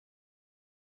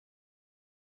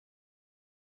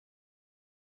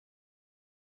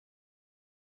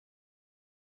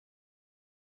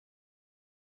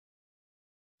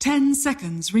10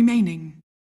 seconds remaining.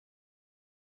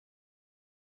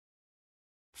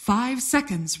 5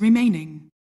 seconds remaining.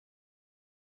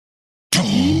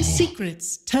 Team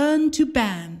Secret's turn to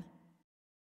ban.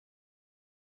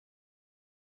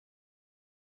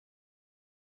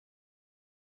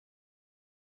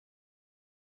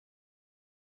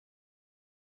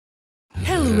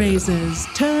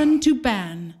 HellRaisers turn to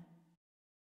ban.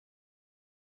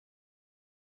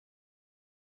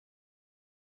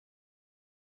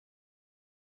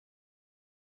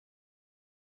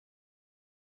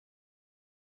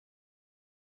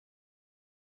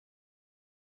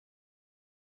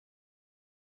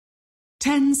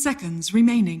 Ten seconds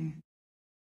remaining.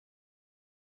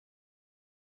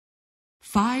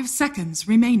 5 seconds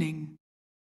remaining.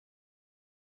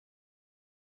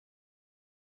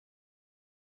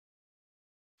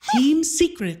 Team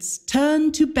Secret's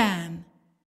turn to ban.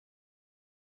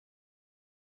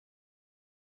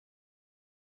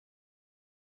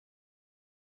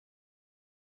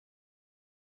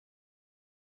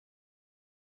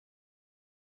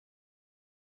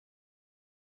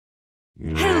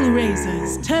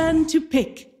 HellRaisers turn to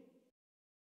pick.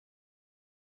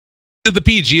 The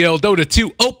PGL Dota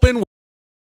 2 Open.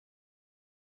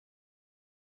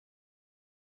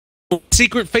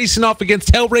 Secret facing off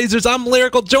against HellRaisers. I'm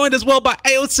Lyrical, joined as well by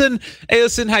Aosin.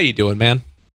 Aosin, how you doing, man?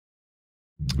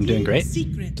 I'm doing great.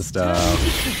 Just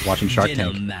watching Shark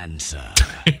Tank.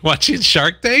 Watching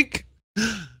Shark Tank?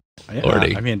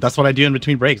 Yeah, I mean, that's what I do in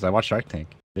between breaks. I watch Shark Tank.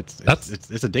 It's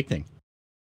addicting.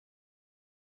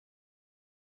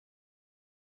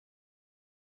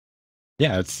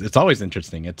 Yeah, it's always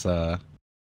interesting. It's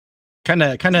kind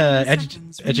of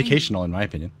educational in my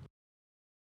opinion.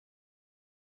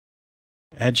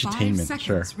 Edutainment,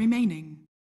 sure. Remaining.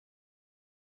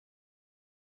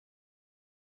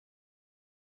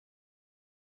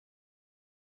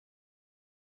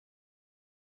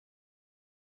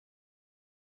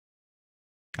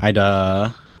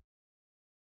 I'd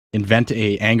invent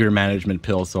a anger management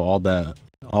pill so all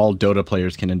Dota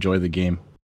players can enjoy the game.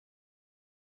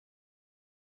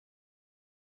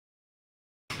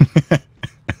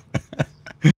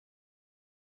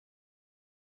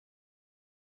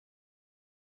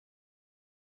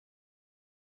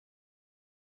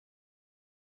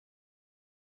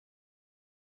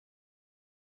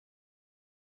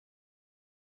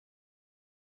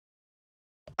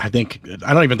 I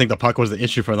don't even think the puck was the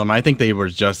issue for them. I think they were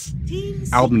just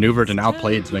outmaneuvered and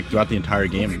outplayed like throughout the entire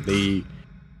game. They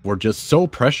were just so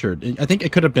pressured. I think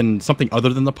it could have been something other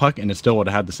than the puck, and it still would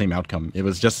have had the same outcome. It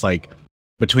was just like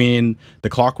between the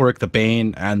Clockwork, the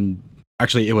Bane, and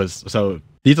actually it was so.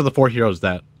 These are the four heroes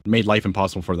that made life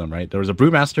impossible for them, right? There was a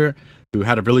Brewmaster who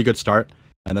had a really good start,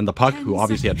 and then the Puck, who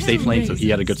obviously had safe lane, so he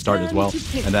had a good start as well.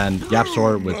 And then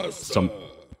Yapsor with some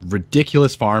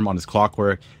ridiculous farm on his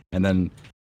Clockwork, and then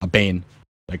a Bane.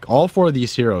 Like, all four of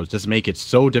these heroes just make it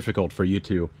so difficult for you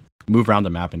to move around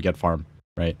the map and get farm,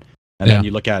 right? And then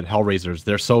you look at HellRaisers,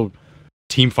 they're so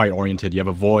team fight oriented. You have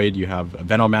a Void, you have a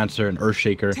Venomancer, an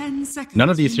Earthshaker. None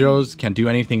of these heroes can do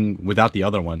anything without the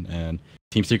other one, and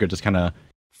Team Secret just kind of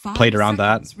played around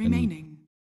that and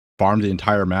farmed the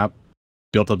entire map,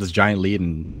 built up this giant lead,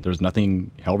 and there's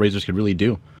nothing HellRaisers could really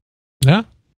do. Yeah,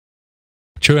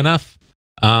 true enough.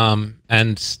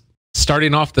 And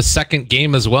starting off the second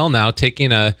game as well now,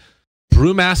 taking a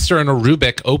Brewmaster and a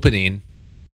Rubik opening.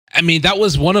 I mean, that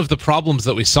was one of the problems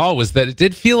that we saw, was that it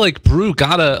did feel like Brew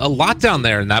got a lot down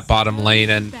there in that bottom lane,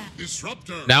 and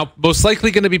now most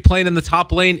likely going to be playing in the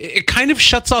top lane. It kind of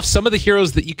shuts off some of the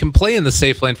heroes that you can play in the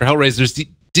safe lane for HellRaisers.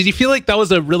 Did you feel like that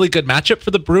was a really good matchup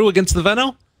for the Brew against the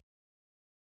Veno?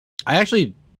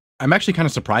 I'm actually kind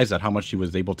of surprised at how much he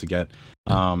was able to get.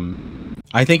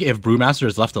 I think if Brewmaster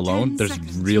is left alone, there's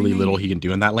really little he can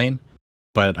do in that lane.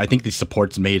 But I think the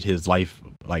supports made his life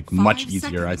like much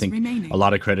easier. I think a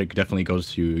lot of credit definitely goes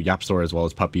to Yapsor as well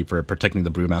as Puppy for protecting the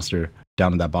Brewmaster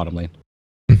down in that bottom lane.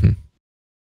 Mm-hmm.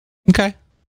 Okay.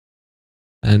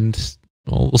 And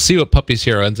we'll see what Puppy's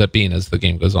hero ends up being as the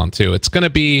game goes on too. It's going to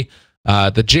be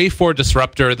the J4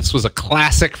 Disruptor. This was a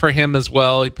classic for him as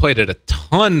well. He played it a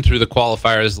ton through the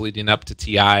qualifiers leading up to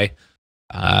TI.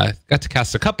 Got to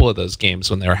cast a couple of those games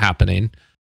when they were happening.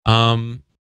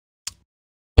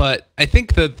 But I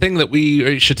think the thing that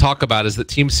we should talk about is that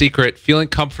Team Secret feeling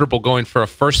comfortable going for a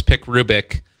first pick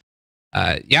Rubik.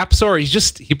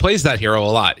 Yapsor, he plays that hero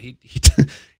a lot.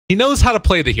 He knows how to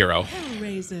play the hero.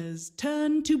 HellRaisers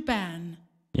turn to ban.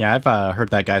 Yeah, I've heard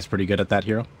that guy's pretty good at that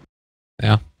hero.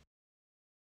 Yeah.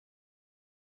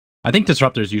 I think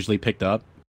Disruptor is usually picked up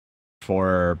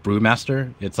for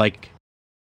Brewmaster. It's like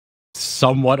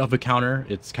somewhat of a counter.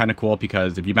 It's kind of cool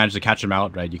because if you manage to catch him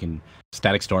out, right, you can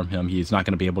static storm him. He's not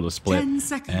going to be able to split.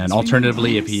 And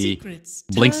alternatively, if he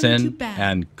blinks in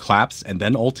and claps and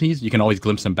then ultis, you can always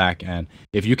glimpse him back. And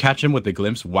if you catch him with the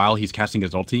glimpse while he's casting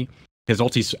his ulti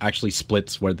actually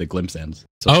splits where the glimpse ends.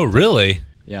 So, oh, really?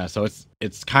 Yeah, so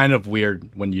it's kind of weird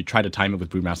when you try to time it with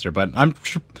Brewmaster, but I'm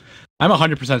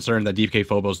 100% certain that DK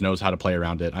Phobos knows how to play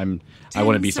around it. I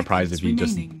wouldn't be surprised if he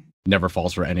just never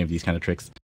falls for any of these kind of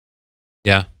tricks.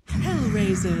 Yeah.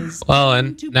 HellRaisers. Well,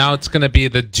 and now it's going to be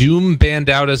the Doom banned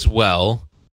out as well.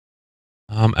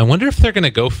 I wonder if they're going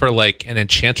to go for like an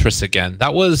Enchantress again.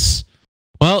 That was,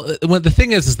 well, the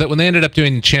thing is that when they ended up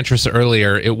doing Enchantress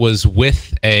earlier, it was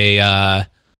with a,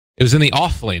 it was in the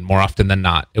off lane more often than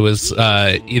not. It was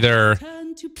either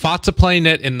Fatsa playing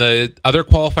it in the other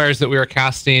qualifiers that we were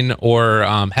casting, or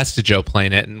Hestejo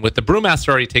playing it. And with the Brewmaster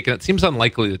already taken, it seems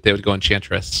unlikely that they would go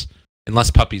Enchantress unless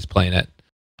Puppy's playing it.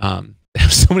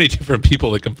 There's so many different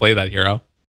people that can play that hero.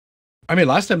 I mean,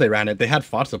 last time they ran it, they had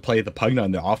Fatsa play the Pugna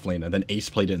in the off lane, and then Ace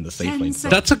played it in the safe lane. So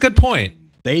that's a good point.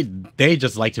 They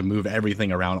just like to move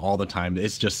everything around all the time.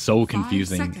 It's just so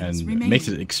confusing and makes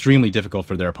it extremely difficult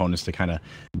for their opponents to kind of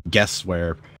guess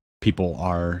where people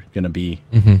are going to be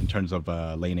in terms of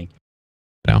laning.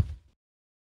 Yeah.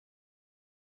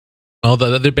 Well,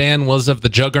 the other ban was of the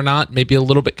Juggernaut. Maybe a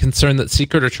little bit concerned that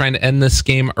Secret are trying to end this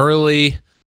game early.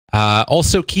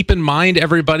 Also, keep in mind,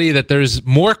 everybody, that there's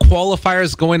more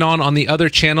qualifiers going on the other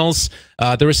channels.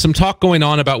 There was some talk going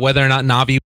on about whether or not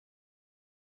Navi...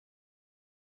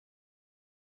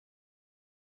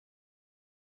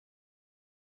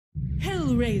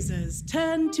 HellRaisers,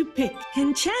 turn to pick.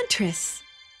 Enchantress.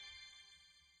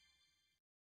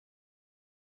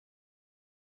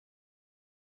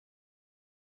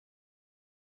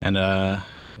 And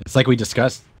it's like we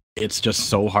discussed, it's just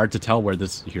so hard to tell where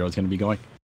this hero is going to be going.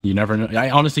 You never know.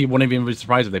 I honestly wouldn't even be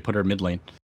surprised if they put her mid lane.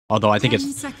 Although I think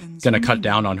it's going to cut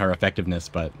down on her effectiveness,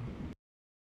 but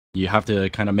you have to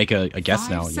kind of make a guess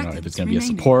now, you know, if it's going to be a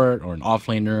support or an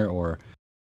offlaner or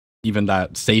even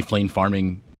that safe lane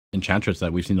farming Enchantress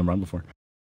that we've seen them run before.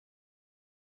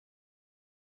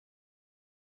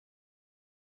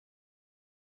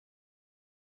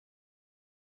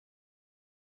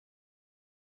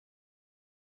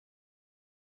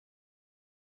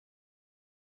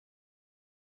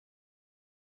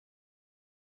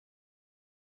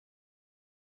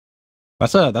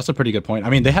 That's a pretty good point. I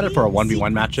mean, they had it for a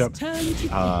 1v1 matchup.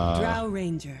 Drow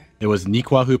Ranger. It was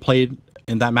Nikwa who played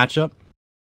in that matchup.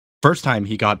 First time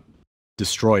he got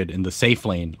destroyed in the safe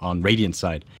lane on Radiant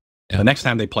side. Yeah. The next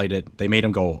time they played it, they made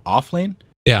him go off lane.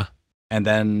 Yeah. And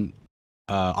then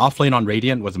off lane on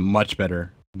Radiant was much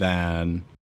better than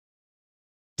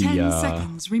the 10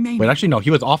 seconds remaining. wait, actually no, he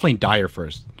was off lane Dire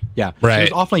first. Yeah, right. He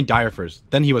was off lane Dire first.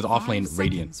 Then he was off lane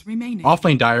Radiant. Off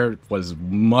lane Dire was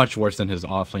much worse than his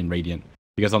off lane Radiant,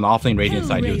 because on the off lane Radiant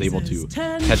side, he was able to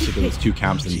head to those two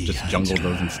camps and just jungle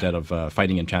those instead of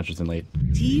fighting Enchantress in late.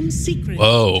 Team Secret.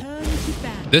 Whoa.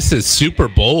 This is super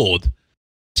bold.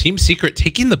 Team Secret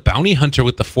taking the Bounty Hunter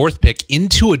with the 4th pick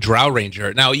into a Drow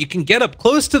Ranger. Now, you can get up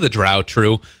close to the Drow,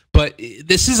 true, but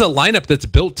this is a lineup that's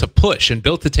built to push and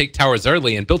built to take towers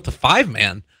early and built to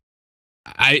 5-man.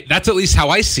 That's at least how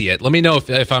I see it. Let me know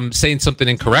if I'm saying something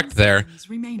incorrect there.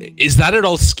 Is that at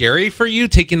all scary for you,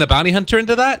 taking the Bounty Hunter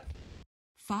into that?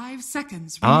 5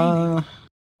 seconds remaining.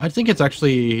 I think it's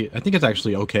actually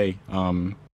okay.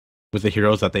 With the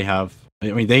heroes that they have.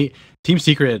 I mean, Team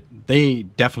Secret, they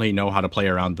definitely know how to play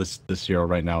around this hero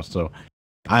right now. So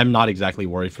I'm not exactly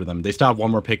worried for them. They still have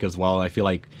one more pick as well. I feel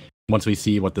like once we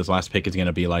see what this last pick is going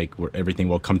to be like, where everything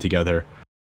will come together.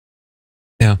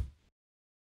 Yeah.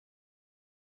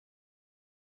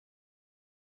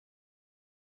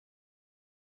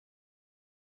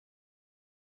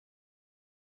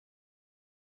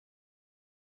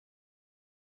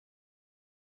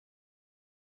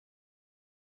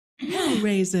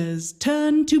 HellRaisers,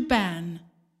 turn to ban.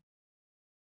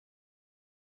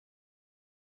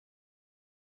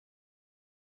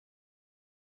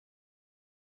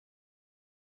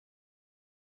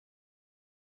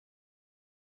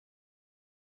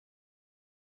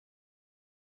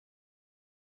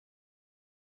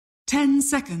 Ten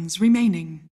seconds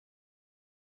remaining.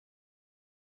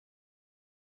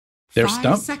 They're 5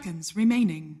 stumped. seconds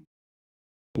remaining.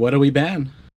 What do we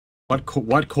ban? What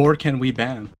core can we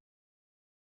ban?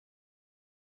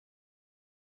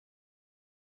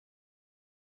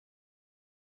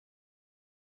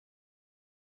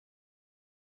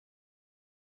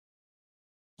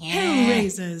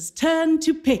 HellRaisers, turn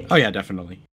to pick. Oh yeah,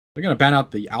 definitely. They're gonna ban out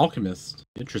the Alchemist.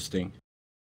 Interesting.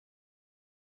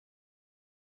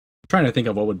 I'm trying to think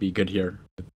of what would be good here.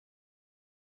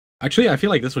 Actually, I feel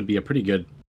like this would be a pretty good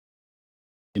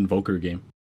Invoker game.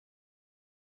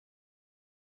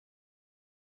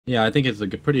 Yeah, I think it's a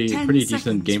pretty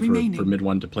decent game for mid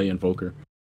one to play Invoker.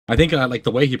 I think like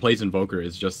the way he plays Invoker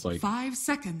is just like 5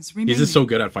 seconds remaining. he's just so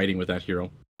good at fighting with that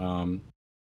hero. I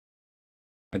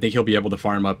think he'll be able to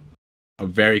farm up a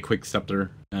very quick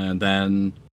scepter and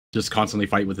then just constantly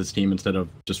fight with his team instead of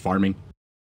just farming.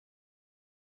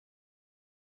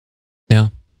 Yeah.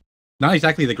 Not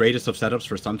exactly the greatest of setups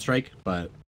for Sunstrike,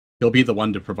 but he'll be the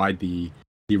one to provide the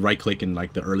right click in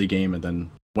like the early game, and then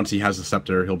once he has the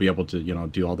scepter, he'll be able to, you know,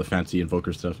 do all the fancy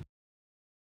Invoker stuff.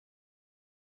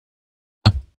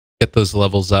 Get those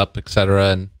levels up,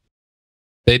 etc. And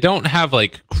they don't have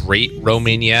like great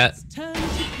roaming yet.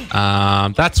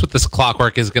 That's what this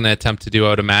Clockwork is going to attempt to do, I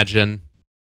would imagine.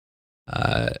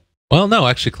 Well, no,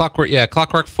 actually, Clockwork, yeah,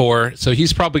 Clockwork 4. So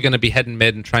he's probably going to be heading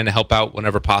mid and trying to help out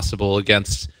whenever possible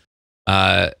against.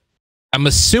 I'm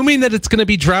assuming that it's going to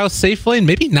be Drow safe lane.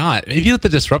 Maybe not. Maybe with the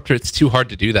Disruptor, it's too hard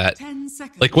to do that.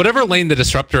 Like whatever lane the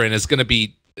Disruptor in is going to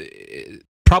be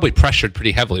probably pressured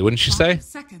pretty heavily, wouldn't you say?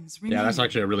 Yeah, that's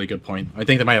actually a really good point. I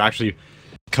think they might actually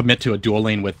commit to a dual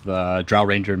lane with Drow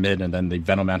Ranger mid and then the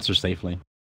Venomancer safe lane.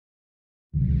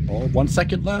 Oh, 1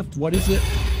 second left. What is it?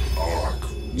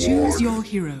 Choose your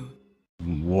hero.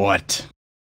 What?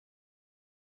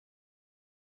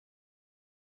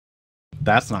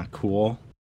 That's not cool.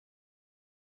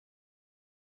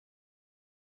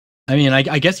 I mean,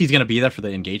 I guess he's gonna be there for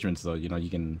the engagements, though. You know, you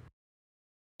can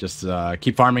just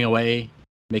keep farming away,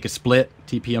 make a split,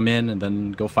 TP him in, and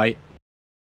then go fight.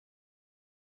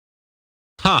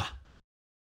 Huh.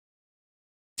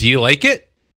 Do you like it?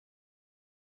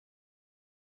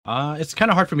 It's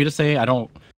kind of hard for me to say. I don't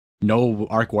know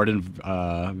Arc Warden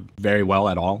very well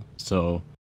at all, so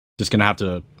just gonna have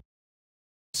to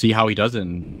see how he does it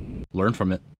and learn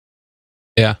from it.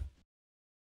 Yeah.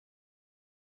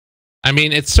 I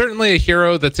mean, it's certainly a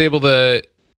hero that's able to,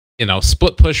 you know,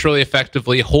 split push really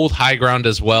effectively, hold high ground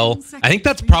as well. I think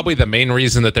that's probably the main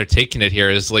reason that they're taking it here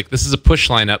is like this is a push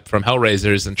lineup from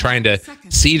HellRaisers and trying to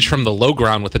siege from the low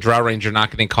ground with the Drow Ranger not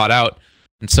getting caught out.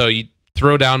 And so you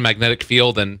throw down Magnetic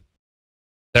Field and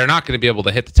they're not going to be able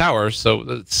to hit the tower. So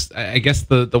it's, I guess,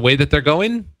 the way that they're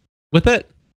going with it.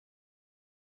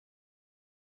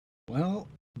 Well,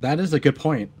 that is a good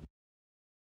point.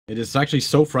 It is actually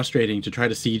so frustrating to try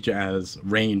to siege as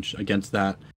range against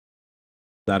that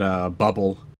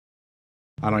bubble.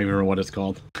 I don't even remember what it's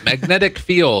called. Magnetic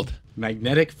Field.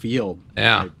 Magnetic Field.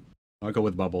 Yeah. I'll go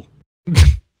with bubble.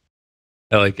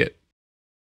 I like it.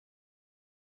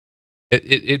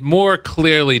 It more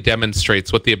clearly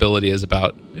demonstrates what the ability is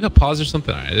about. Maybe a pause or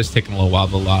something? All right, it's taking a little while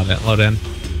to load in.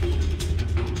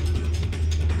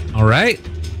 All right.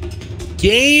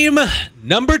 Game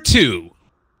number 2.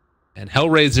 And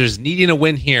HellRaisers needing a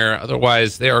win here.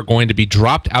 Otherwise, they are going to be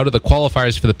dropped out of the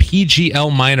qualifiers for the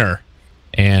PGL Minor.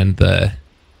 And the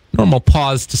normal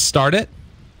pause to start it.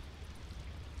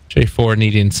 J4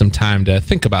 needing some time to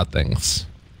think about things.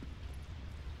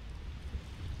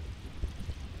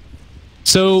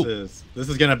 So this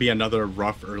is gonna be another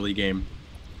rough early game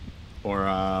for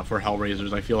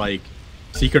HellRaisers. I feel like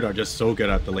Secret are just so good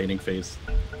at the laning phase.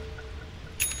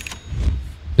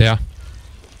 Yeah.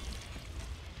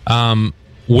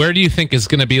 Where do you think is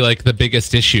going to be like the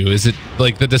biggest issue? Is it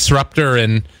like the Disruptor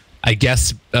and I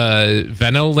guess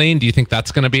Veno lane? Do you think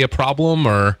that's going to be a problem,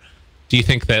 or do you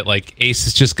think that like Ace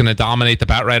is just going to dominate the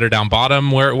Batrider down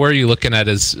bottom? Where are you looking at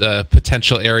as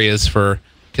potential areas for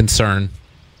concern?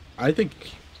 I think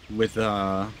with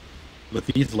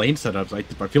these lane setups,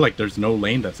 I feel like there's no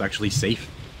lane that's actually safe.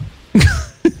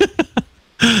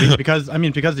 because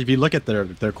if you look at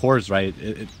their cores, right,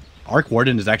 Arc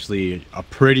Warden is actually a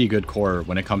pretty good core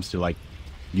when it comes to like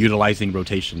utilizing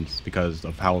rotations because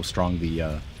of how strong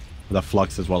the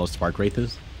Flux as well as Spark Wraith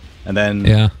is. And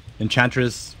then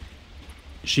Enchantress,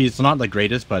 she's not the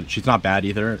greatest, but she's not bad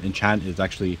either. Enchant is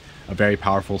actually a very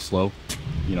powerful slow.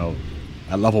 You know,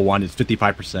 at level 1 it's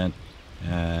 55%,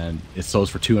 and it slows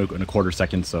for 2.25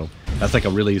 seconds, so that's like a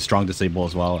really strong disable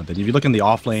as well. And then if you look in the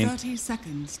off lane, 30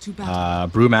 seconds to battle.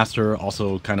 Brewmaster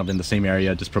also kind of in the same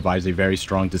area, just provides a very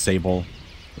strong disable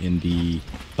in the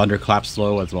Thunderclap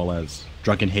slow as well as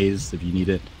Drunken Haze if you need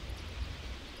it.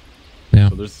 Yeah.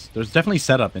 So there's definitely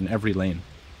setup in every lane.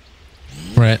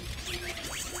 Right.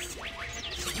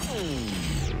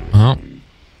 Well,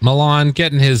 Milan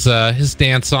getting his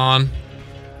dance on.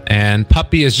 And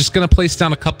Puppy is just going to place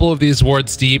down a couple of these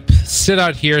wards deep, sit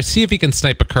out here, see if he can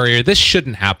snipe a courier. This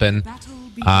shouldn't happen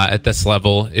at this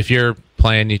level. If you're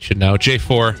playing, you should know.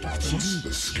 J4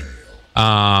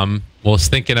 was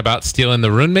thinking about stealing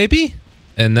the rune maybe,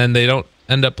 and then they don't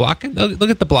end up blocking. Look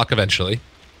at the block eventually.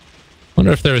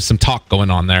 Wonder if there was some talk going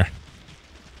on there.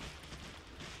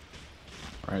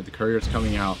 All right, the courier's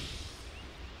coming out.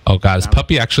 Oh god, is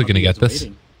Puppy actually going to get this?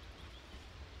 Waiting.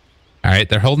 All right,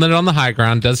 they're holding it on the high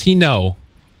ground. Does he know?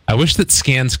 I wish that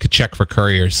scans could check for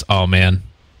couriers. Oh man.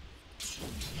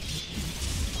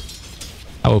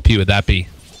 How OP would that be?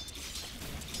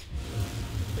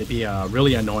 It'd be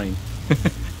really annoying.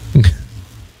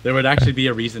 There would actually be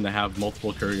a reason to have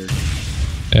multiple couriers.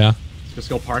 Yeah. Just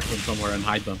go park them somewhere and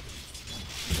hide them.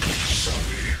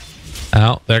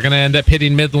 Oh, they're going to end up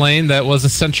hitting mid lane. That was a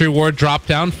Sentry Ward drop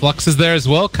down. Flux is there as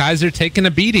well. Kaiser taking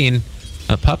a beating.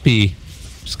 A Puppy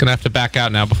just going to have to back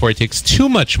out now before he takes too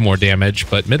much more damage.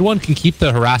 But mid one can keep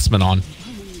the harassment on.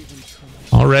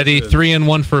 Already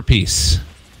 3-1 for a piece.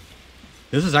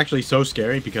 This is actually so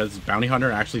scary because Bounty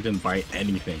Hunter actually didn't buy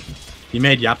anything. He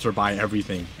made Yapster buy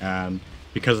everything. And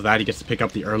because of that, he gets to pick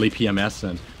up the early PMS.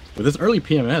 And with this early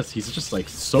PMS, he's just like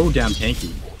so damn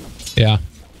tanky. Yeah.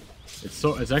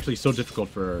 It's actually so difficult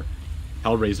for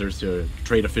HellRaisers to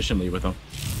trade efficiently with him.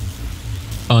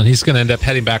 Oh, and he's going to end up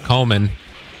heading back home and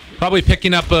probably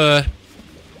picking up a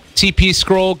TP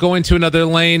scroll, going to another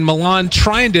lane. Milan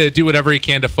trying to do whatever he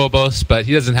can to Phobos, but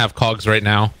he doesn't have cogs right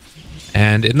now.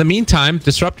 And in the meantime,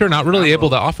 Disruptor not really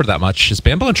able to offer that much. Is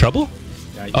Bambo in trouble?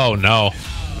 Yeah, oh no.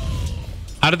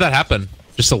 How did that happen?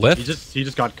 Just a lift? He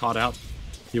just got caught out.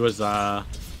 He was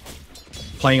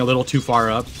playing a little too far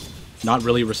up, not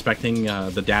really respecting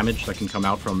the damage that can come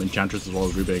out from Enchantress as well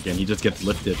as Rubik, and he just gets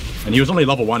lifted. And he was only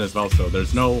level 1 as well, so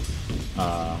there's no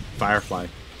Firefly.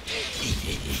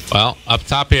 Well, up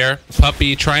top here,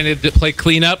 Puppy trying to play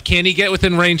cleanup. Can he get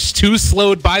within range? Too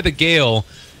slowed by the Gale.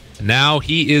 Now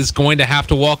he is going to have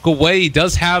to walk away. He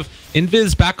does have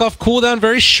Invis back off cooldown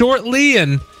very shortly,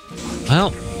 and, well,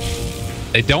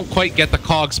 they don't quite get the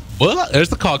cogs. Well, there's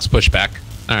the cogs pushback.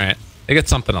 All right, they get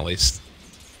something at least.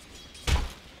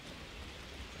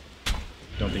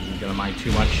 Don't think he's gonna mind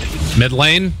too much. Mid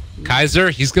lane, Kaiser,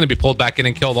 he's going to be pulled back in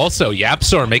and killed also.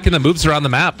 Yapsor making the moves around the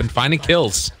map and finding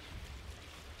kills.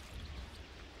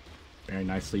 Very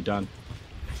nicely done.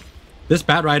 This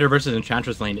Bat Rider versus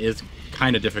Enchantress lane is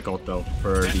kind of difficult though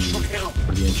for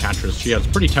the Enchantress. She has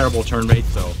pretty terrible turn rate,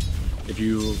 so if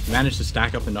you manage to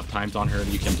stack up enough times on her,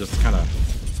 you can just kind of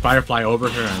Firefly over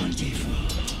her and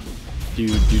do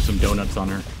some donuts on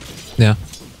her. Yeah.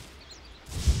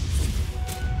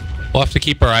 We'll have to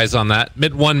keep our eyes on that.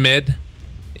 Mid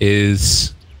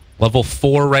is level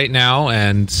 4 right now,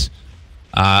 and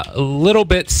a little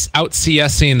bit out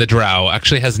CSing the Drow.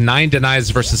 Actually has 9 denies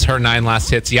versus her 9 last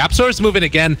hits. Yapsor's moving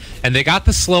again, and they got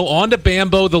the slow onto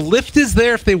Bambo. The lift is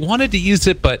there if they wanted to use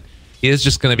it, but he is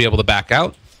just going to be able to back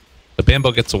out. But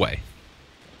Bambo gets away.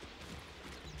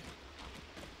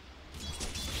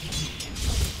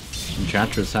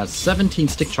 Enchantress has 17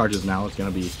 stick charges now. It's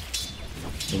going to be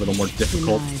a little more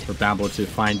difficult for Bambo to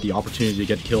find the opportunity to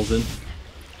get kills in.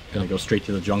 Gonna go straight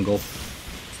to the jungle.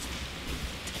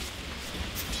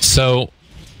 So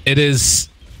it is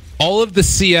all of the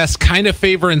CS kind of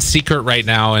favor in secret right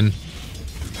now, and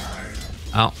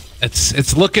well,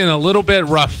 it's looking a little bit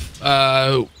rough.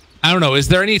 I don't know. Is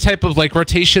there any type of like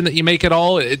rotation that you make at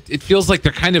all? It feels like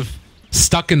they're kind of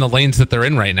stuck in the lanes that they're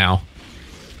in right now.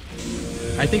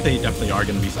 I think they definitely are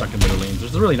going to be stuck in their lanes.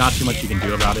 There's really not too much you can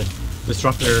do about it.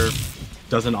 Disruptor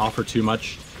doesn't offer too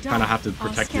much. Kind of have to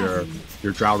protect your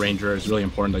Drow Ranger. It's really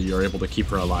important that you're able to keep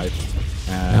her alive.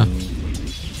 And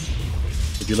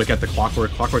if you look at the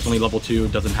Clockwork's only level 2,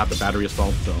 doesn't have the battery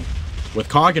assault. So with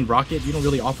Cog and Rocket, you don't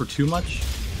really offer too much.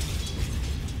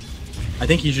 I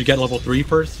think you should get level 3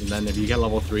 first, and then if you get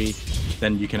level 3,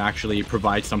 then you can actually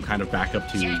provide some kind of backup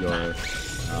to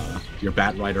your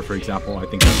Bat Rider, for example. I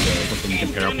think that's something you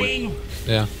can pair up with.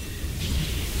 Yeah.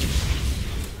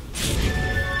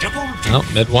 Well,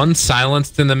 mid one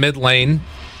silenced in the mid lane.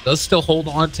 Does still hold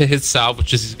on to his salve,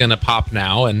 which is going to pop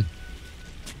now. And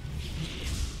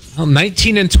well,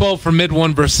 19 and 12 for mid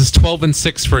one versus 12 and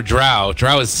 6 for Drow.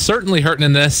 Drow is certainly hurting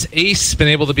in this. Ace been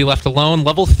able to be left alone.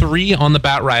 Level 3 on the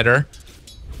Bat Rider.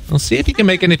 We'll see if he can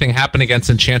make anything happen against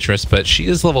Enchantress, but she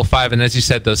is level 5, and as you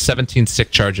said, those 17 stick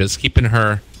charges, keeping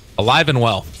her alive and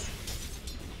well.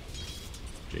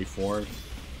 J4. Is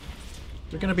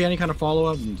there going to be any kind of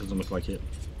follow-up? It doesn't look like it.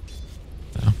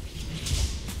 No.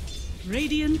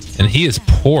 And he is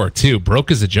poor, too.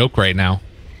 Broke as a joke right now.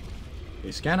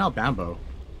 They scan out Bambo.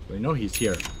 They know he's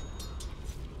here.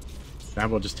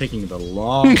 Bambo just taking the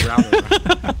long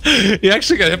route. He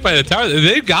actually got hit by the tower.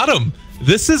 They've got him.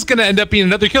 This is going to end up being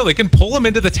another kill. They can pull him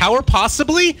into the tower,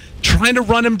 possibly, trying to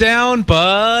run him down,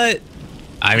 but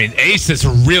I mean, Ace is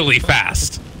really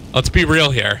fast. Let's be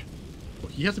real here.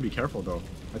 He has to be careful, though.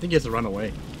 I think he has to run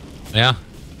away. Yeah.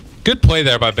 Good play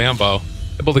there by Bambo.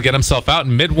 Able to get himself out.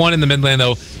 Mid one in the mid lane,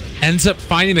 though. Ends up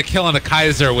finding the kill on the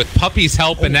Kaiser with Puppy's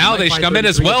help, and now they should come in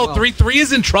as well. 3-3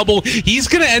 is in trouble. He's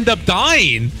going to end up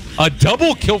dying. A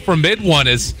double kill from mid one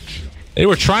as they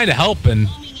were trying to help, and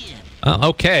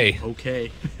okay.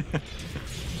 Okay.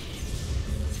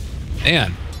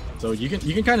 Man. So you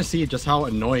can kind of see just how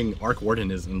annoying Arc Warden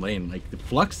is in lane. Like the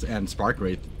Flux and Spark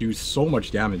Wraith do so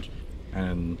much damage,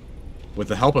 and with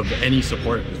the help of any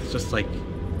support, it's just like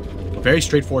a very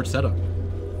straightforward setup.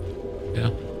 Yeah.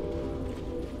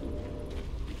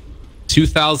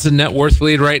 2,000 net worth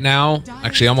lead right now.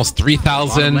 Actually, almost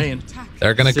 3,000.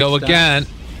 They're gonna go again.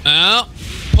 Oh,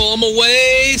 pull him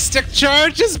away. Stick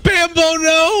charges. Bambo,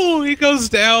 no, he goes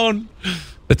down.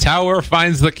 The tower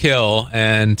finds the kill,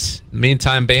 and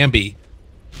meantime, Bambi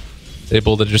is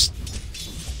able to just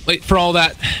wait for all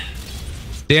that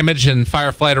damage and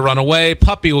Firefly to run away.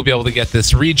 Puppy will be able to get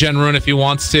this regen rune if he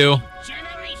wants to,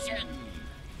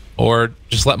 or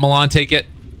just let Milan take it,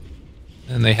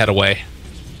 and they head away.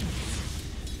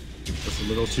 It's a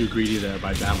little too greedy there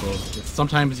by Bambo.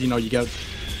 Sometimes, you know, you get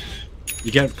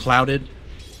clouded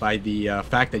by the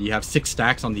fact that you have 6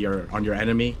 stacks on your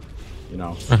enemy. You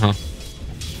know.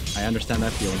 I understand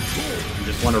that feeling. You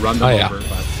just want to run them over,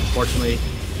 but unfortunately,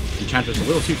 the Enchantress is a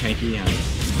little too tanky, and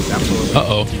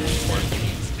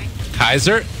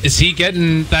Kaiser, is he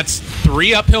getting? That's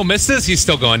 3 uphill misses. He's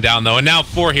still going down though, and now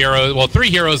 4 heroes. Well, 3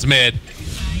 heroes mid,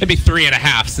 maybe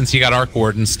 3.5 since you got Arc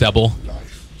Warden stubble,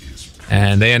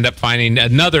 and they end up finding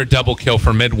another double kill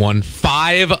for mid one.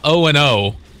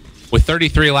 5-0-0 with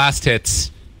 33 last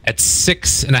hits at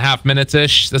 6.5 minutes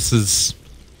ish. This is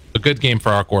a good game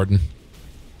for Arc Warden.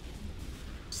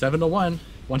 7-1.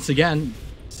 Once again,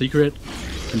 Secret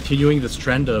continuing this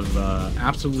trend of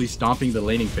absolutely stomping the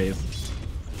laning phase.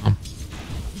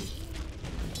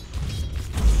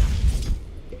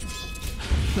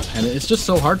 And it's just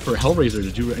so hard for HellRaiser to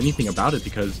do anything about it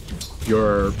because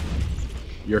your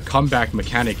comeback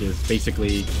mechanic is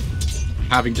basically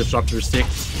having Disruptor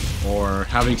 6 or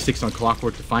having 6 on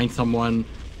Clockwork to find someone,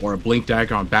 or a Blink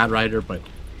Dagger on Bad Rider, but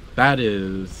that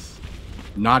is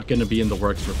not going to be in the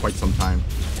works for quite some time.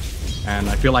 And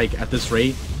I feel like at this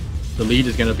rate, the lead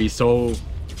is going to be so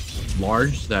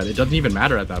large that it doesn't even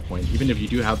matter at that point. Even if you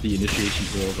do have the initiation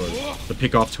tools or the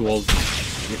pick-off tools,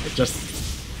 it's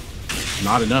just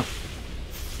not enough.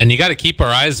 And you got to keep our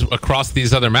eyes across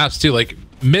these other maps too. Like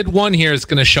mid one here is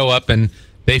going to show up, and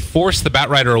they force the Bat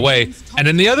Rider away. And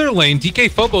in the other lane,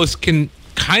 DK Phobos can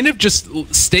kind of just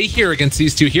stay here against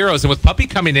these 2 heroes. And with Puppy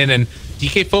coming in and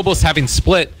DK Phobos having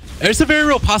split, there's a very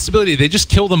real possibility they just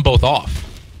kill them both off.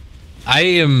 I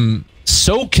am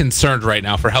so concerned right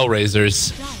now for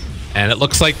HellRaisers, and it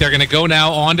looks like they're going to go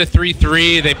now on to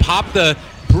 3-3. They pop the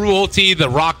Brew ulti, the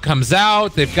rock comes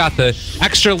out, they've got the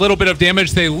extra little bit of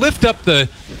damage, they lift up the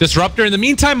Disruptor. In the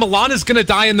meantime, Milan is going to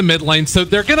die in the mid lane, so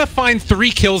they're going to find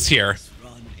 3 kills here.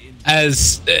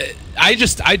 As I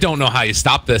don't know how you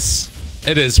stop this.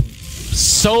 It is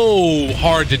so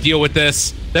hard to deal with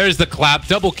this. There's the clap,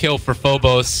 double kill for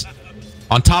Phobos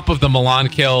on top of the Milan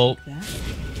kill.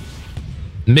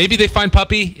 Maybe they find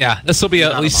Puppy. Yeah, this will be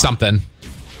at least something.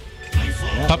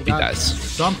 Yeah, Puppy dies.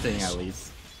 Something at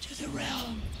least.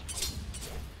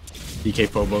 DK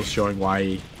Phobos showing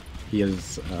why he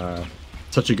is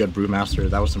such a good brewmaster.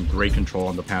 That was some great control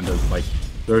on the pandas. Like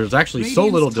there's actually so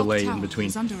little delay in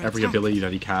between every ability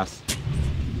that he casts.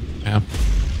 Yeah.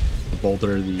 The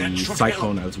Boulder, the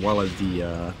Cyclone, as well as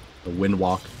the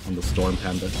Windwalk on the Storm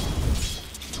Panda.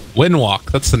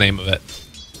 Windwalk, that's the name of it.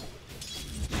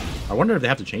 I wonder if they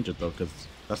have to change it though, because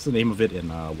that's the name of it in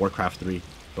Warcraft 3.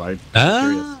 So I'm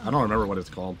curious. I don't remember what it's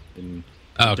called in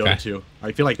Dota 2.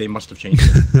 I feel like they must have changed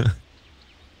it.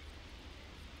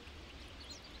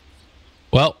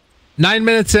 Well, 9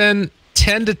 minutes in,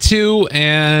 10-2,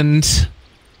 and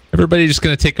everybody just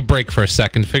going to take a break for a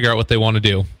second, figure out what they want to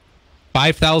do.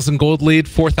 5,000 gold lead,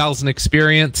 4,000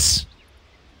 experience.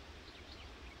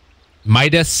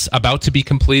 Midas about to be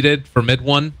completed for mid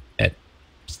one at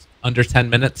under 10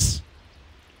 minutes.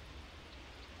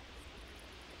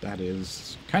 That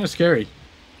is kind of scary.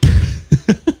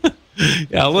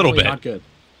 Yeah, a little bit. Not good.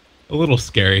 A little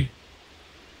scary.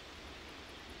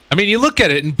 I mean, you look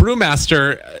at it, and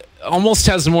Brewmaster almost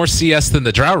has more CS than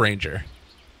the Drow Ranger.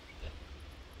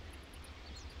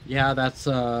 Yeah, that's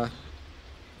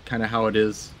kind of how it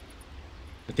is.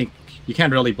 I think you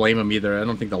can't really blame him either. I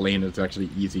don't think the lane is actually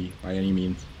easy by any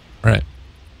means. Right.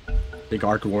 Big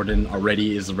Arc Warden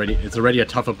it's already a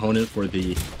tough opponent for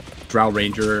the Drow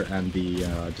Ranger and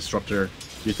the Disruptor.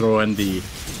 You throw in the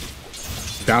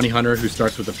Bounty Hunter who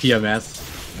starts with a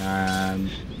PMS and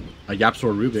Yaps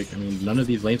or Rubik. I mean, none of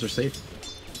these lanes are safe.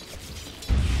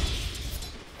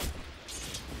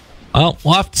 Well,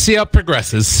 we'll have to see how it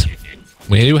progresses.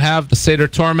 We do have the Satyr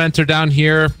Tormentor down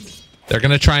here. They're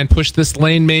going to try and push this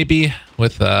lane maybe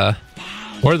with, or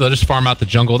they'll just farm out the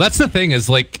jungle. That's the thing is,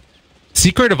 like,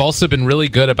 Secret have also been really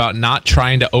good about not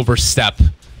trying to overstep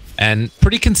and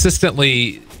pretty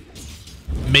consistently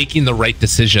making the right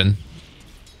decision.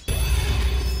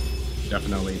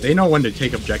 Definitely. They know when to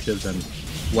take objectives and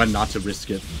when not to risk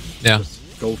it. Yeah.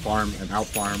 Just go farm and out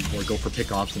farm or go for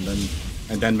pickoffs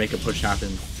and then make a push happen.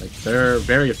 Like, they're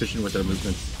very efficient with their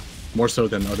movements, more so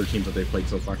than other teams that they've played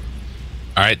so far.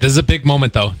 All right, this is a big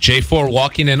moment, though. J4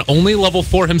 walking in, only level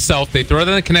 4 himself. They throw it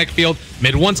in the connect field.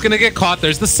 Mid one's going to get caught.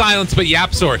 There's the silence, but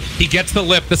Yapzor, he gets the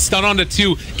lip, the stun onto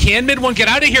 2. Can mid one get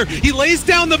out of here? He lays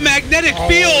down the magnetic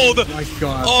field. Oh, my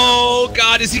God. Oh,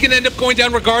 God. Is he going to end up going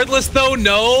down regardless, though?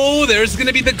 No. There's going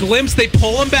to be the glimpse. They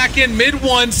pull him back in. Mid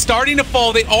one starting to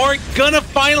fall. They are going to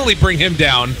finally bring him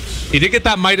down. He did get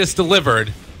that Midas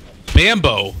delivered.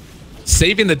 Bambo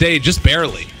saving the day just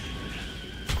barely.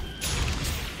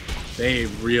 They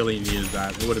really needed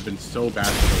that. It would have been so bad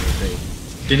for them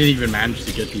if they didn't even manage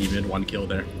to get the mid one kill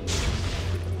there.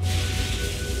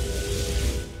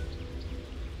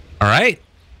 All right.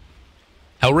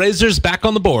 HellRaisers back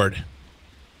on the board.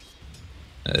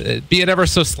 Be it ever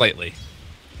so slightly.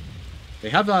 They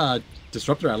have a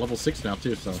Disruptor at level 6 now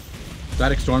too, so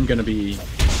Static Storm going to be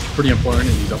pretty important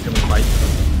in these upcoming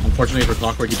fights. Unfortunately for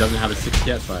Clockwork, he doesn't have a 6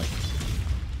 yet, but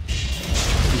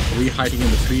he's 3 hiding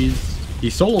in the trees.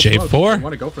 He's solo J4. I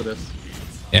want to go for this.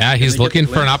 Yeah, he's looking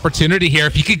for an opportunity here.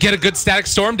 If he could get a good Static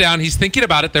Storm down, he's thinking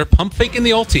about it. They're pump faking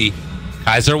the ulti.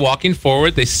 Kaiser walking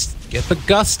forward. They get the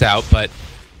gust out, but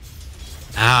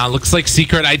looks like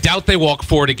Secret. I doubt they walk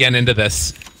forward again into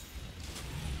this.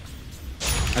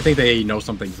 I think they know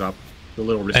something's up. It's a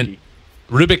little risky. And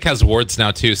Rubik has wards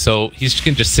now too, so he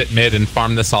can just sit mid and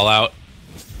farm this all out.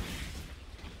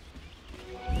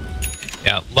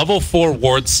 Yeah, level 4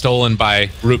 ward stolen by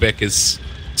Rubik is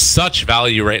such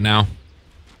value right now.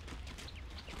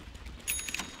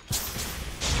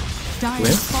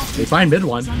 They find mid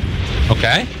one.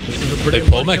 Okay. They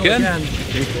pull him again.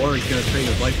 J4 is going to trade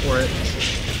his life for it.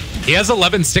 He has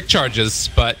 11 stick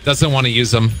charges, but doesn't want to use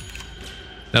them.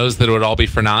 Knows that it would all be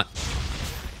for naught.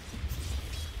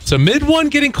 So mid one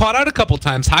getting caught out a couple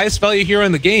times. Highest value hero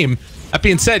in the game. That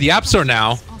being said, Yapzor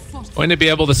now going to be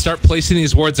able to start placing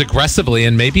these wards aggressively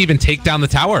and maybe even take down the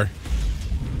tower.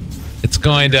 It's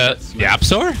going to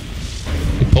Yapzor.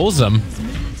 He pulls them,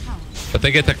 but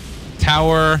they get the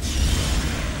tower,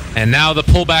 and now the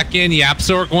pull back in.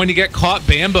 Yapzor going to get caught.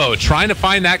 Bambo trying to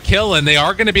find that kill, and they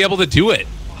are going to be able to do it.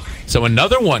 So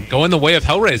another one going the way of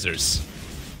HellRaisers.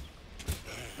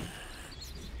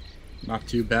 Not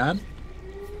too bad.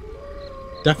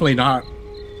 Definitely not,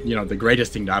 you know, the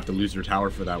greatest thing to have to lose your tower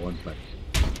for that one, but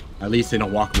at least they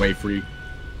don't walk away free.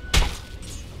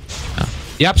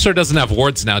 Yapzor doesn't have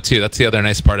wards now too. That's the other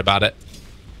nice part about it.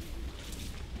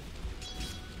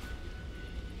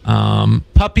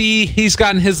 Puppy, he's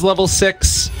gotten his level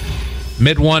 6.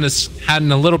 Mid one has had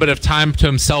a little bit of time to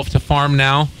himself to farm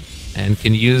now and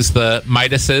can use the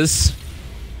Midases.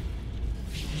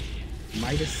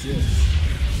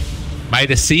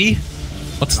 Midasy?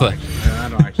 What's the... I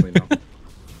don't actually know.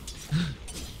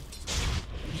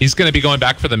 He's going to be going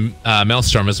back for the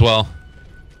Maelstrom as well.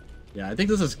 Yeah, I think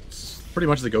this is pretty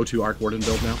much the go-to Arc Warden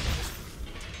build now.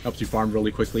 Helps you farm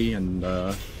really quickly, and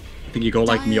I think you go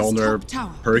like Mjolnir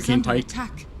Hurricane Pike.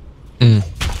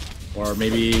 Or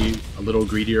maybe a little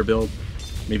greedier build.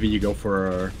 Maybe you go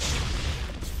for...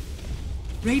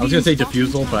 I was gonna say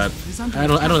Diffusal, but I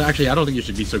don't think you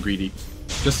should be so greedy.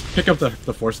 Just pick up the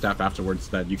Force Staff afterwards,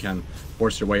 that you can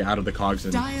force your way out of the cogs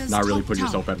and not really put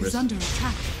yourself at risk.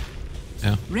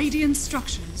 Yeah. Radiant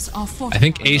structures are I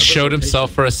think Ace showed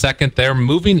himself for a second there,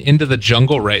 moving into the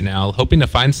jungle right now, hoping to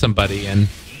find somebody, and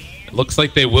it looks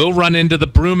like they will run into the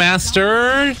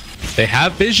Brewmaster. They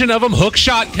have vision of him. Hook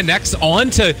shot connects on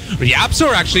to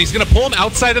Yapzor, actually. He's going to pull him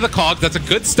outside of the cogs. That's a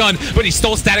good stun, but he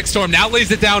stole Static Storm. Now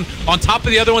lays it down on top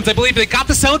of the other ones. I believe they got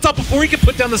the silence up before he could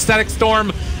put down the Static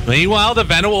Storm. Meanwhile, the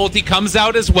Venom ulti comes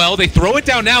out as well. They throw it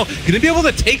down now. Going to be able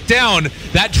to take down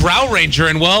that Drow Ranger.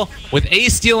 And, well, with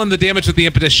Ace stealing the damage with the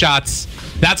impetus shots,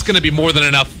 that's going to be more than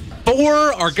enough.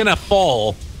 4 are going to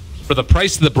fall for the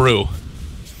price of the brew.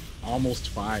 Almost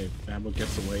 5. Bambo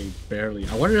gets away barely.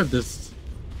 I wonder if this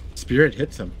Spirit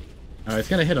hits him. It's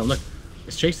going to hit him. Look,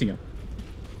 it's chasing him.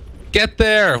 Get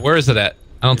there. Where is it at?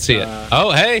 I don't see it.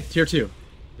 Oh, hey. Tier 2.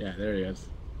 Yeah, there he is.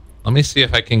 Let me see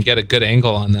if I can get a good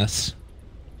angle on this.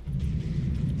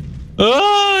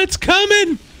 Oh, it's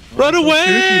coming! Run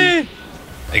away!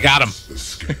 They got him.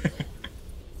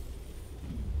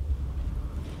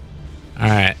 All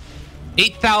right.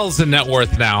 8,000 net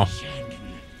worth now.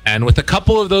 And with a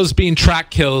couple of those being track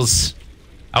kills,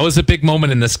 that was a big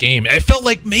moment in this game. I felt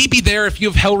like maybe there, if you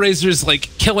have HellRaisers like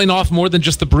killing off more than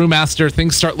just the Brewmaster,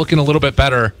 things start looking a little bit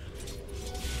better.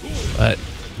 But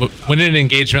winning an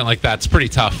engagement like that's pretty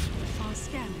tough.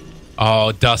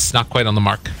 Oh, Dust, not quite on the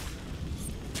mark.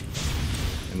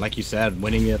 And like you said,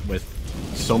 winning it with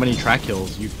so many track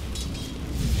kills,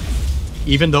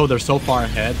 even though they're so far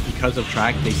ahead because of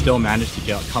track, they still managed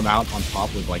to come out on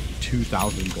top with like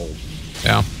 2,000 gold.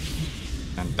 Yeah.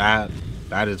 And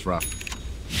that is rough.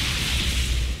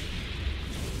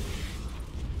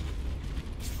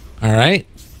 All right.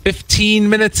 15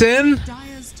 minutes in.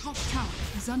 Dire's top tower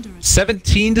is under attack.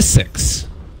 17-6.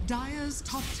 Dire's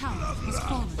top tower has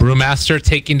fallen. Brewmaster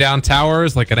taking down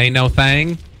towers like it ain't no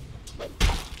thing.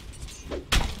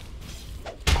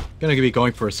 Gonna be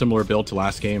going for a similar build to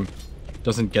last game.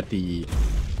 Doesn't get the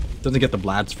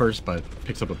Blads first, but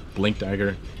picks up a Blink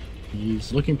Dagger.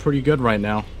 He's looking pretty good right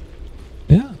now.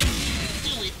 Yeah.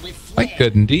 Quite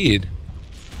good indeed.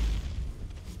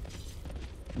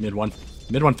 Mid one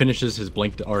finishes his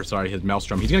his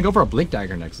Maelstrom. He's gonna go for a Blink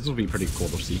Dagger next. This will be pretty cool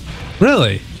to see.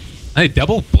 Really? Hey,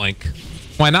 double blink.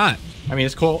 Why not? I mean,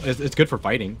 it's cool. It's good for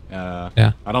fighting.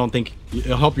 Yeah. I don't think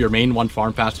it'll help your main one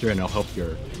farm faster, and it'll help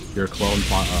your clone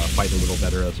fight a little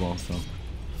better as well. So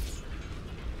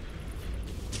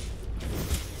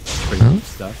pretty good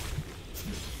stuff.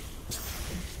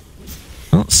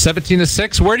 Well,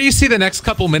 17-6. Where do you see the next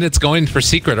couple minutes going for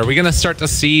Secret? Are we gonna start to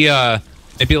see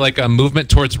maybe like a movement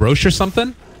towards Roche or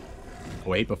something?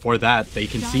 Wait, before that, they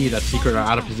can see that Secret are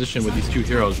out of position with these two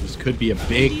heroes. This could be a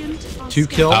big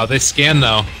 2-kill. Oh, they scan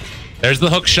though. There's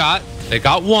the hook shot. They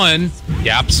got one.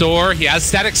 Yapzor, he has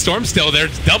Static Storm still.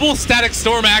 There's double Static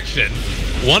Storm action.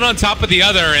 One on top of the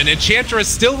other, and Enchantress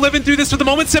still living through this for the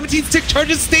moment. 17-6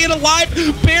 charges, staying alive.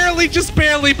 Barely, just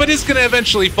barely, but is going to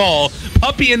eventually fall.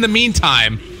 Puppy in the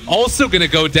meantime also going to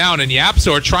go down, and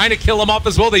Yapzor trying to kill him off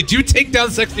as well. They do take down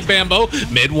Sexy Bambo.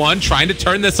 Mid one, trying to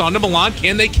turn this onto Milan.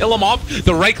 Can they kill him off?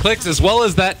 The right clicks as well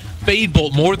as that Fade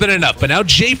Bolt, more than enough. But now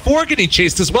J4 getting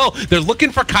chased as well. They're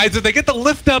looking for Kaiser. They get the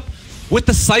lift up with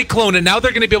the Cyclone, and now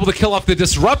they're going to be able to kill off the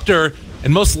Disruptor,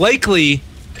 and most likely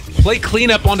play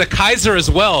cleanup onto Kaiser as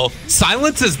well.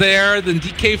 Silence is there, then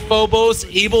DK Phobos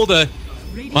able to,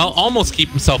 well, almost keep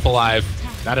himself alive.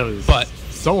 That is but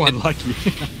so unlucky.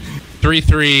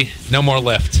 3-3, no more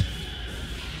lift.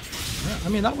 I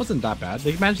mean, that wasn't that bad.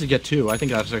 They managed to get 2. I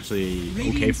think that's actually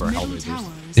okay for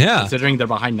HellRaisers. Yeah. Considering they're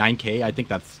behind 9k, I think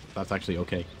that's actually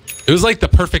okay. It was like the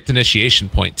perfect initiation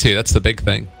point, too. That's the big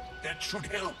thing. That should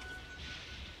help.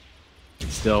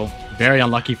 Still, very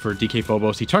unlucky for DK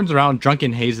Phobos. He turns around,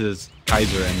 Drunken Hazes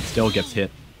Kaiser, and still gets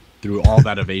hit through all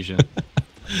that evasion.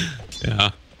 Yeah.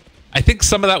 I think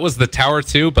some of that was the tower,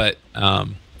 too, but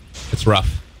it's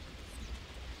rough.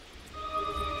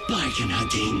 Bargain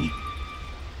hunting.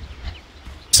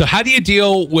 So how do you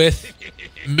deal with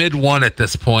mid one at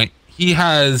this point? He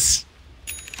has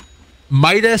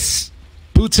Midas,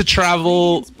 Boots of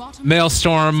Travel,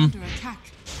 Maelstrom.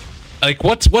 Like,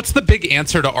 what's the big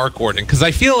answer to Arc Warden? Because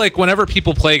I feel like whenever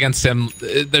people play against him,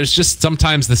 there's just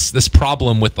sometimes this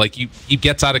problem with, like, he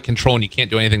gets out of control and you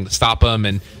can't do anything to stop him,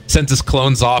 and sends his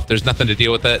clones off. There's nothing to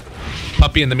deal with it.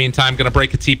 Puppy, in the meantime, going to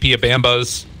break a TP of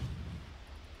Bambos.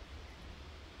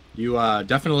 You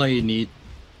definitely need...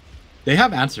 They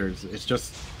have answers. It's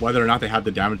just whether or not they have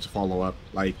the damage to follow up.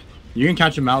 Like, you can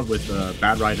catch him out with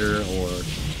Bad Rider, or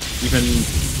even...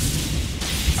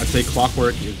 I'd say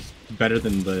Clockwork is better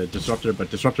than the Disruptor, but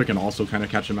Disruptor can also kind of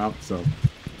catch him out, so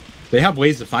they have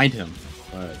ways to find him,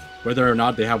 but whether or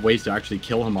not they have ways to actually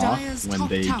kill him off when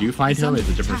they do find him is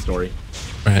a different story.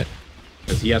 Right.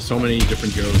 Because he has so many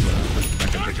different heroes that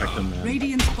can protect him,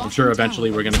 and I'm sure eventually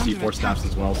we're going to see Force Staffs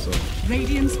as well, so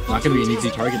it's not going to be an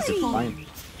easy target to find.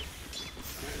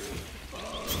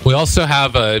 We also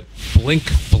have a Blink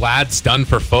Vlad stun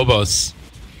for Phobos.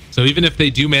 So even if they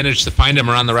do manage to find him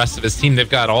around the rest of his team, they've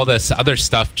got all this other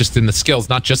stuff just in the skills,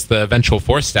 not just the eventual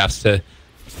Force Staffs to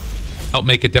help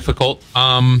make it difficult.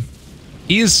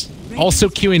 He's also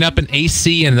queuing up an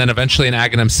AC and then eventually an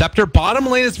Aghanim Scepter. Bottom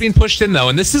lane is being pushed in, though,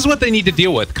 and this is what they need to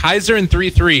deal with. Kaiser in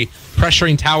 3-3,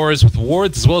 pressuring towers with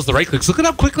wards as well as the right clicks. Look at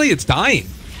how quickly it's dying.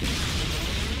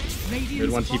 Good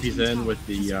one TP's in with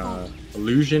the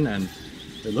illusion, and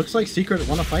it looks like Secret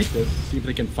want to fight this. See if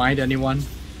they can find anyone.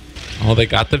 Oh, they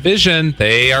got the vision.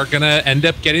 They are going to end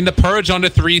up getting the Purge onto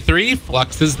 3-3.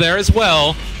 Flux is there as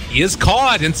well. He is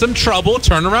caught in some trouble.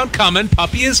 Turnaround coming.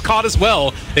 Puppy is caught as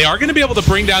well. They are going to be able to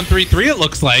bring down 3-3, it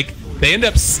looks like. They end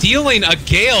up stealing a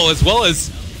Gale as well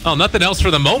as Oh, nothing else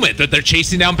for the moment that they're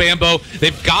chasing down Bambo.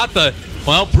 They've got the,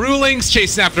 well, Bruling's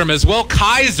chasing after him as well.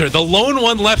 Kaiser, the lone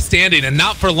one left standing, and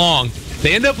not for long.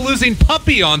 They end up losing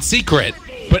Puppy on Secret,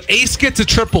 but Ace gets a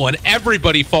triple, and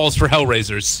everybody falls for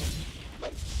HellRaisers.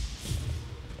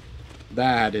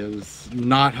 That is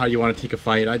not how you want to take a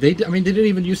fight. They didn't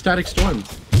even use Static Storm.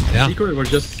 Yeah. Secret were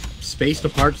just spaced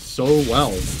apart so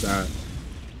well that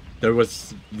there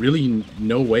was really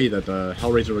no way that the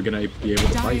HellRaisers were going to be able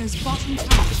to fight.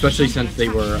 Especially since they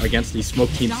were against the Smoke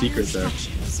Team Secret there.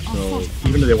 So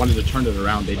even though they wanted to turn it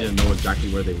around, they didn't know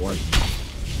exactly where they were.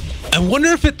 I wonder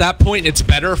if at that point it's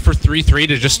better for 3-3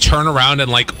 to just turn around and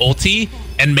like ulti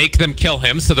and make them kill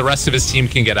him so the rest of his team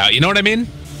can get out. You know what I mean?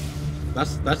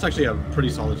 That's actually a pretty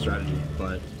solid strategy,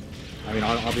 but I mean,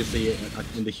 obviously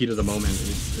in the heat of the moment,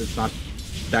 it's not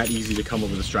that easy to come up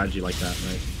with a strategy like that,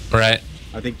 right? Right.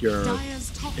 I think your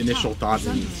initial thought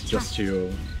is just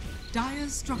to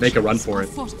make a run for it.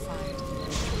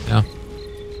 Yeah.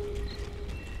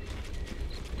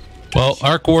 Well,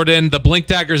 Arc Warden, the Blink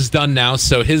Dagger's done now,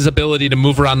 so his ability to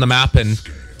move around the map and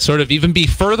sort of even be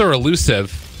further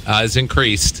elusive is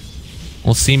increased.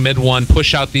 We'll see mid one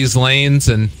push out these lanes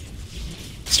and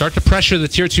start to pressure the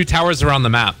tier 2 towers around the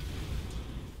map.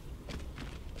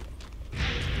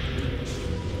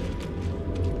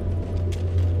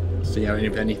 See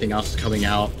if anything else is coming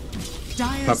out.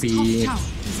 Dire's Puppy top tower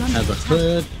is under has a attack.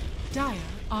 hood. Dire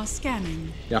are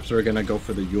scanning. Yep, so we're gonna go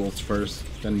for the Yules first.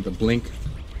 Then the Blink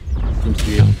seems to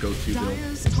be able to go to build.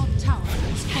 Dire's top tower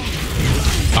is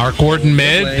falling. Arc Warden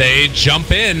mid, they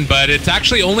jump in, but it's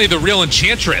actually only the real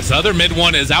Enchantress. The other mid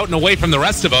one is out and away from the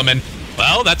rest of them, and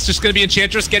well, that's just going to be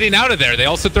Enchantress getting out of there. They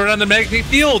also throw it on the magnetic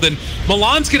field, and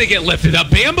Milan's going to get lifted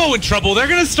up. Bambo in trouble. They're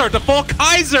going to start to fall.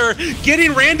 Kaiser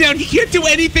getting ran down. He can't do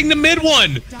anything to mid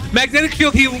one. Magnetic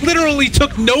field, he literally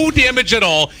took no damage at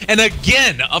all. And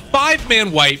again, a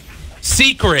 5-man wipe.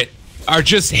 Secret are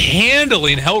just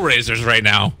handling HellRaisers right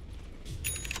now.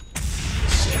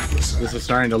 This is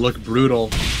starting to look brutal.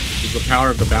 It's the power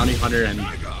of the bounty hunter, and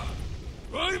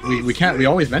we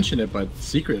always mention it, but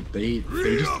Secret, they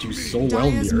just do so well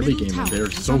in the early game, and they're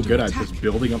so good at just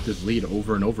building up this lead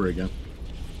over and over again.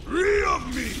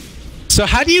 So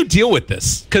how do you deal with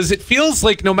this? Because it feels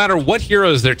like no matter what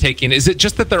heroes they're taking, is it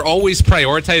just that they're always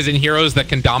prioritizing heroes that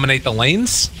can dominate the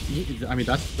lanes? I mean,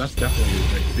 that's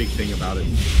definitely a big thing about it,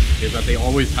 is that they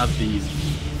always have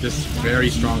this very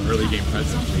strong early game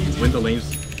presence. They win the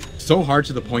lanes so hard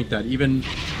to the point that even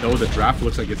though the draft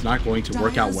looks like it's not going to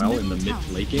work out well in the mid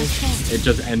to late game, it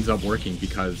just ends up working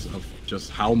because of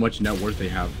just how much net worth they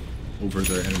have over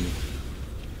their enemy.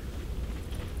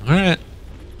 All right.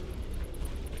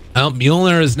 Well,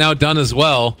 Mjolnir is now done as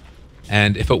well,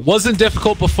 and if it wasn't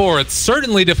difficult before, it's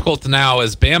certainly difficult now,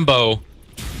 as Bambo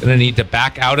gonna need to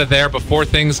back out of there before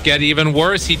things get even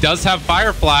worse. He does have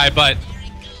Firefly, but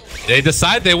they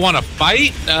decide they want to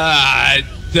fight. I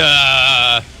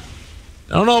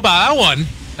don't know about that one.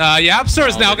 Yapster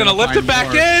is now going to lift it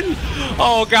back in.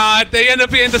 Oh, God. They end up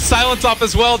being the silence off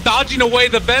as well. Dodging away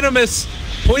the venomous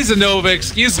Poison Nova,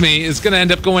 excuse me, is going to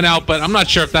end up going out, but I'm not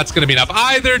sure if that's going to be enough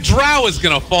either. Drow is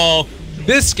going to fall.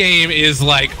 This game is,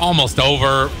 like, almost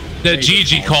over. The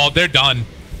GG called. They're done.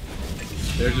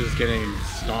 They're just getting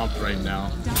stomped right now.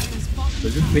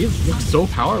 They look so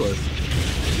powerless.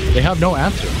 They have no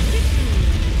answer.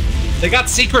 They got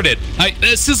secreted.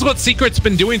 This is what Secret's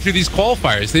been doing through these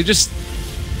qualifiers. They just...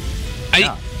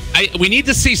 we need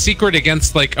to see Secret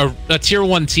against like a tier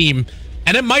 1 team,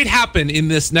 and it might happen in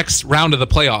this next round of the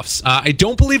playoffs. I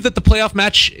don't believe that the playoff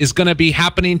match is going to be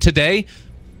happening today,